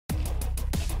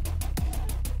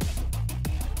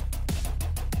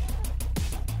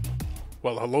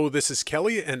Well, hello, this is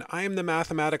Kelly, and I am the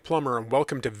Mathematic Plumber, and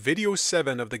welcome to video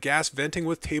 7 of the Gas Venting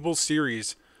with Tables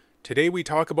series. Today we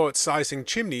talk about sizing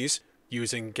chimneys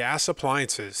using gas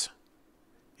appliances.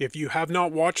 If you have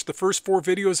not watched the first 4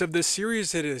 videos of this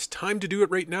series, it is time to do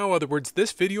it right now, otherwise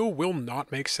this video will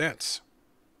not make sense.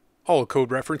 All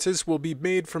code references will be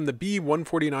made from the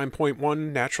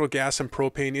B149.1 Natural Gas and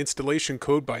Propane Installation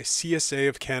Code by CSA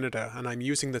of Canada, and I'm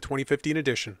using the 2015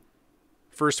 edition.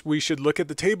 First, we should look at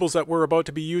the tables that we're about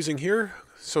to be using here.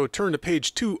 So turn to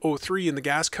page 203 in the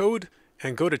gas code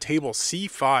and go to table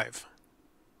C5.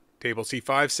 Table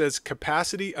C5 says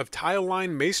capacity of tile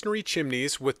line masonry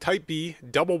chimneys with type B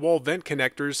double wall vent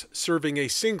connectors serving a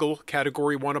single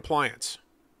category 1 appliance.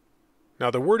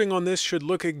 Now the wording on this should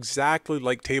look exactly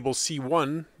like table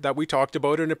C1 that we talked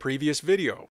about in a previous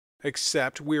video,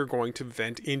 except we're going to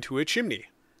vent into a chimney.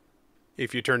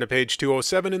 If you turn to page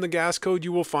 207 in the gas code,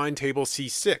 you will find table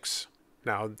C6.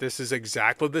 Now, this is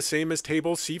exactly the same as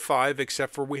table C5,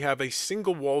 except for we have a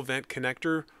single wall vent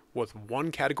connector with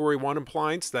one category 1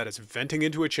 appliance that is venting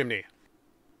into a chimney.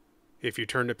 If you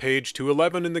turn to page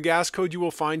 211 in the gas code, you will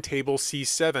find table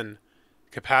C7.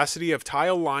 Capacity of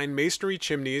tile line masonry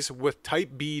chimneys with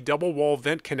type B double wall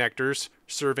vent connectors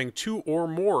serving 2 or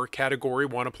more category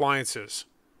 1 appliances.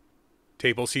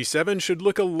 Table C7 should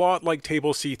look a lot like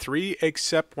table C3,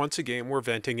 except once again we're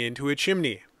venting into a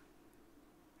chimney.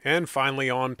 And finally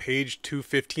on page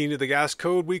 215 of the gas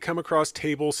code we come across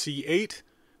table C8,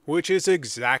 which is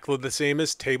exactly the same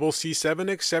as table C7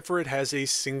 except for it has a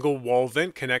single wall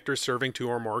vent connector serving 2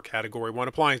 or more category 1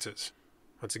 appliances.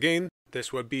 Once again,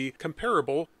 this would be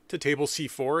comparable to table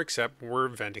C4 except we're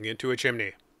venting into a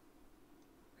chimney.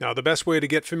 Now the best way to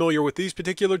get familiar with these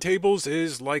particular tables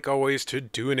is, like always, to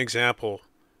do an example.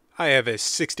 I have a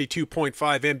 62.5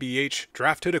 MBH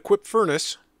draft-hood equipped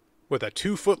furnace with a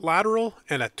 2-foot lateral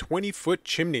and a 20-foot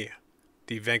chimney.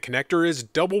 The vent connector is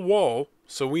double wall,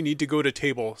 so we need to go to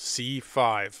table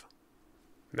C5.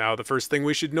 Now the first thing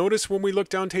we should notice when we look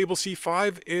down table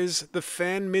C5 is the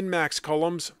fan min-max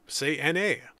columns say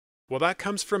NA. Well, that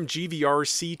comes from GVR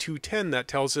C210 that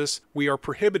tells us we are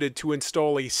prohibited to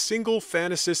install a single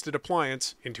fan-assisted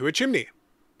appliance into a chimney.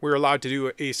 We're allowed to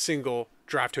do a single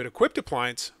draft-hood equipped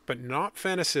appliance, but not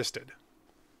fan-assisted.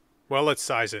 Well, let's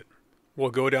size it. We'll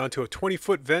go down to a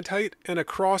 20-foot vent height and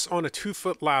across on a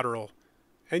 2-foot lateral.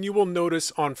 And you will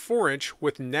notice on 4-inch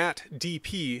with NAT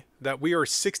DP that we are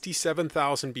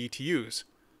 67,000 BTUs.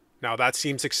 Now that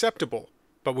seems acceptable,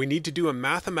 but we need to do a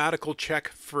mathematical check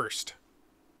first.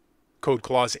 Code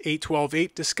Clause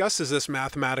 812.8 discusses this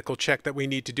mathematical check that we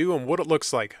need to do and what it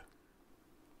looks like.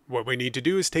 What we need to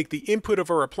do is take the input of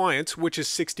our appliance, which is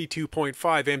 62.5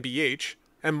 MBH,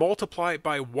 and multiply it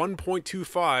by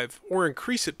 1.25 or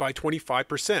increase it by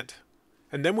 25%.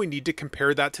 And then we need to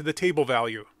compare that to the table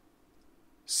value.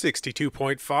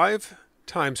 62.5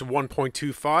 times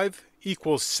 1.25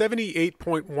 equals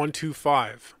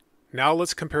 78.125. Now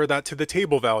let's compare that to the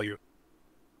table value.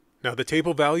 Now the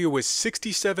table value is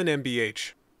 67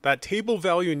 MBH. That table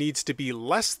value needs to be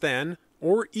less than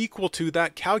or equal to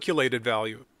that calculated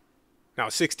value. Now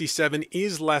 67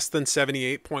 is less than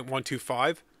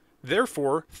 78.125,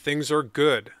 therefore things are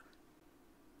good.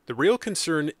 The real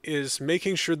concern is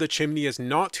making sure the chimney is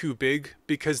not too big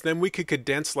because then we could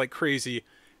condense like crazy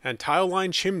and tile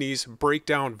line chimneys break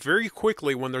down very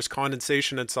quickly when there's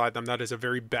condensation inside them. That is a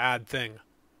very bad thing.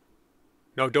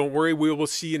 Now don't worry, we will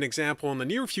see an example in the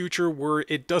near future where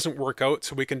it doesn't work out,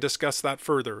 so we can discuss that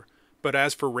further. But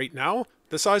as for right now,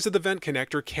 the size of the vent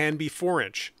connector can be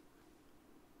 4-inch.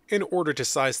 In order to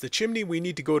size the chimney, we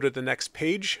need to go to the next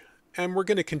page, and we're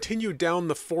going to continue down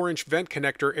the 4-inch vent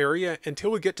connector area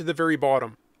until we get to the very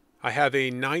bottom. I have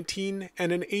a 19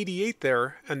 and an 88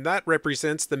 there, and that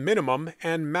represents the minimum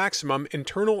and maximum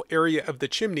internal area of the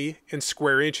chimney in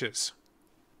square inches.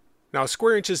 Now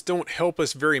square inches don't help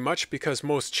us very much because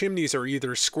most chimneys are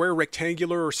either square,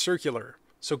 rectangular, or circular.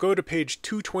 So go to page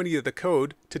 220 of the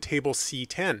code to table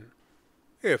C10.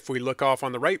 If we look off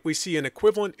on the right, we see an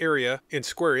equivalent area in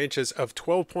square inches of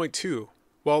 12.2.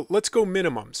 Well, let's go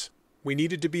minimums. We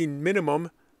needed to be minimum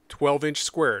 12-inch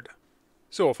squared.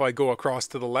 So if I go across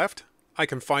to the left, I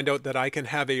can find out that I can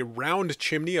have a round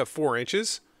chimney of 4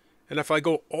 inches. And if I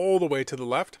go all the way to the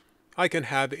left, I can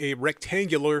have a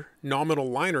rectangular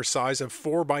nominal liner size of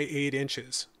 4 by 8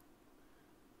 inches.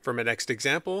 For my next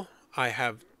example, I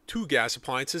have 2 gas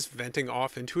appliances venting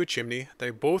off into a chimney. They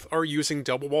both are using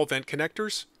double wall vent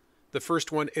connectors. The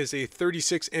first one is a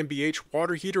 36 MBH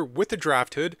water heater with a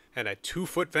draft hood and a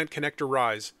 2-foot vent connector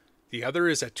rise. The other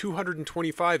is a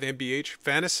 225 MBH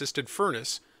fan-assisted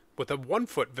furnace with a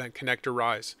 1-foot vent connector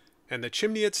rise, and the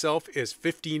chimney itself is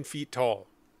 15 feet tall.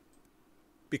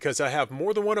 Because I have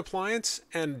more than one appliance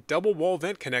and double wall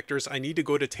vent connectors, I need to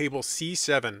go to table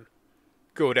C7.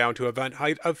 Go down to a vent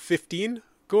height of 15,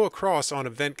 go across on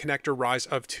a vent connector rise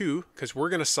of 2, because we're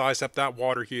going to size up that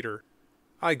water heater.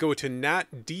 I go to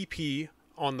NAT DP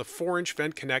on the 4-inch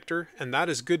vent connector, and that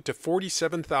is good to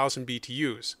 47,000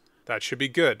 BTUs. That should be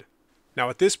good. Now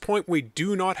at this point we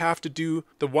do not have to do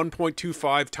the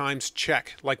 1.25 times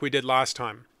check like we did last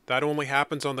time. That only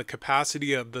happens on the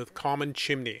capacity of the common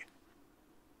chimney.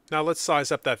 Now let's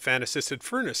size up that fan-assisted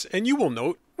furnace, and you will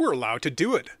note we're allowed to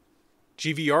do it.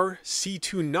 GVR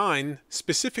C29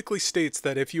 specifically states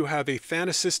that if you have a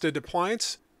fan-assisted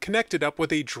appliance connected up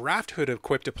with a draft hood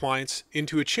equipped appliance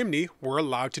into a chimney, we're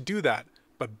allowed to do that,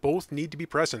 but both need to be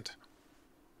present.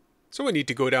 So I need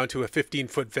to go down to a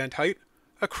 15-foot vent height,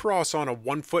 across on a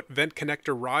 1-foot vent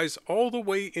connector rise all the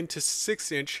way into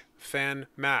 6-inch fan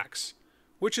max,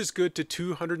 which is good to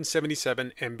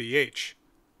 277 MBH.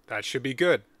 That should be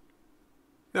good.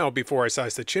 Now before I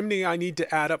size the chimney, I need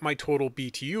to add up my total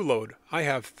BTU load. I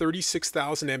have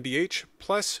 36,000 MBH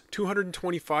plus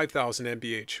 225,000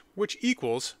 MBH, which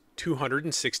equals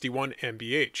 261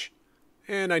 MBH.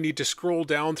 And I need to scroll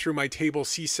down through my table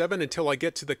C7 until I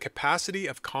get to the capacity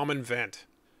of common vent.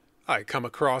 I come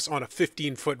across on a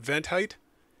 15-foot vent height,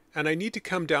 and I need to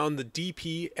come down the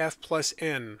DP F plus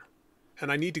N,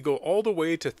 and I need to go all the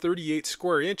way to 38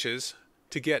 square inches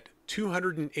to get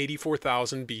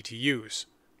 284,000 BTUs.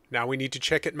 Now we need to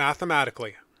check it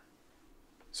mathematically.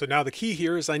 So now the key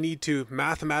here is I need to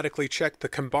mathematically check the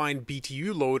combined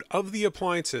BTU load of the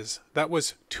appliances. That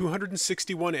was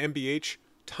 261 MBH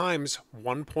times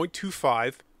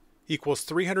 1.25 equals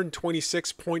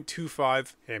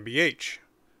 326.25 MBH.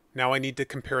 Now I need to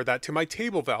compare that to my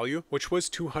table value, which was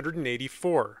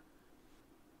 284.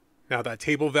 Now that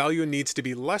table value needs to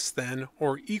be less than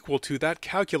or equal to that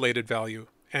calculated value,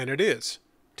 and it is.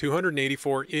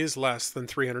 284 is less than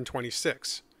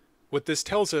 326. What this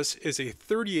tells us is a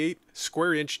 38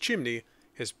 square inch chimney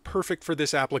is perfect for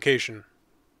this application.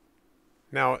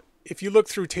 Now, if you look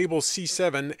through tables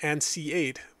C7 and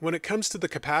C8, when it comes to the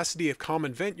capacity of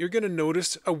common vent, you're going to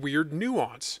notice a weird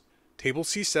nuance. Table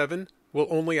C7 will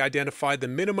only identify the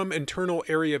minimum internal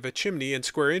area of a chimney in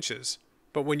square inches,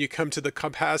 but when you come to the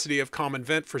capacity of common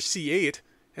vent for C8,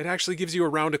 it actually gives you a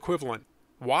round equivalent.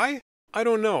 Why? I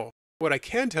don't know. What I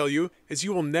can tell you is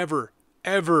you will never,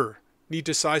 ever need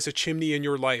to size a chimney in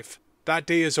your life. That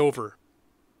day is over.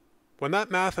 When that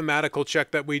mathematical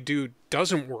check that we do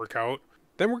doesn't work out,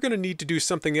 then we're going to need to do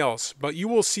something else, but you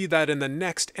will see that in the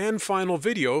next and final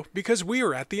video because we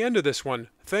are at the end of this one.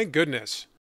 Thank goodness.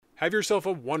 Have yourself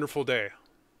a wonderful day.